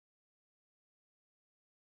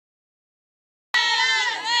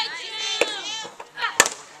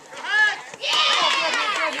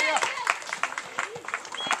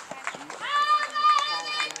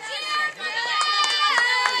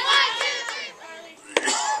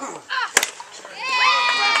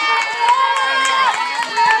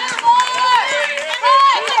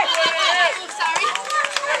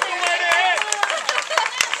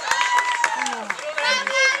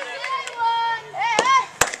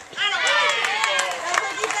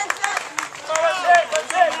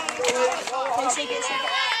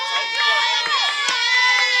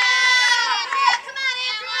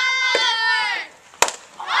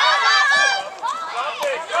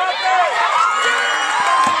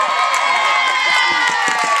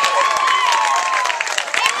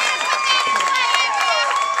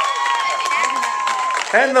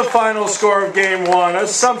And the final score of Game 1,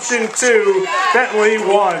 Assumption 2, Bentley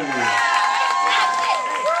 1.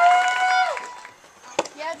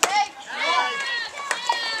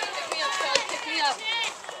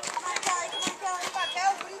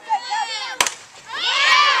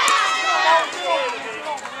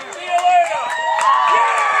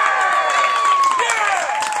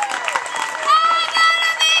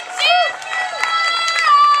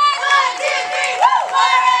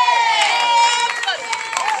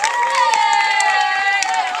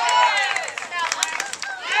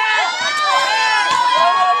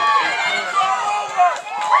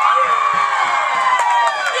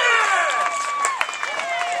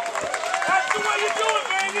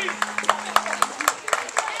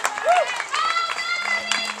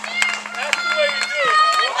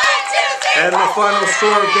 And the final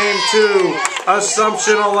score of Game 2,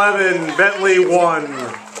 Assumption 11, Bentley 1.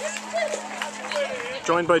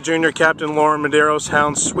 Joined by junior captain Lauren Medeiros,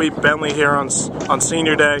 Hounds sweep Bentley here on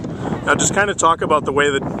senior day. Now just kind of talk about the way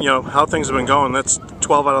that, how things have been going. That's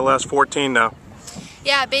 12 out of the last 14 now.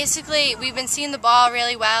 Yeah, basically we've been seeing the ball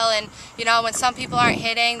really well, and when some people aren't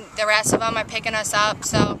hitting, the rest of them are picking us up.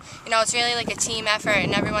 So it's really like a team effort,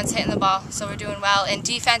 and everyone's hitting the ball, so we're doing well. And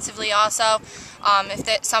defensively also,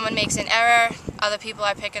 if someone makes an error, other people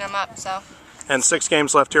are picking them up. So. And 6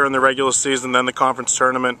 games left here in the regular season, then the conference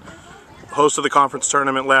tournament. Host of the conference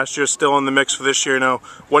tournament last year, still in the mix for this year. Now,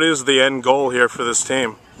 what is the end goal here for this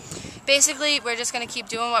team? Basically, we're just going to keep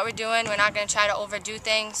doing what we're doing. We're not going to try to overdo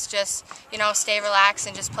things. Just, stay relaxed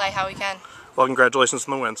and just play how we can. Well, congratulations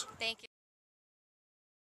on the wins. Thank you.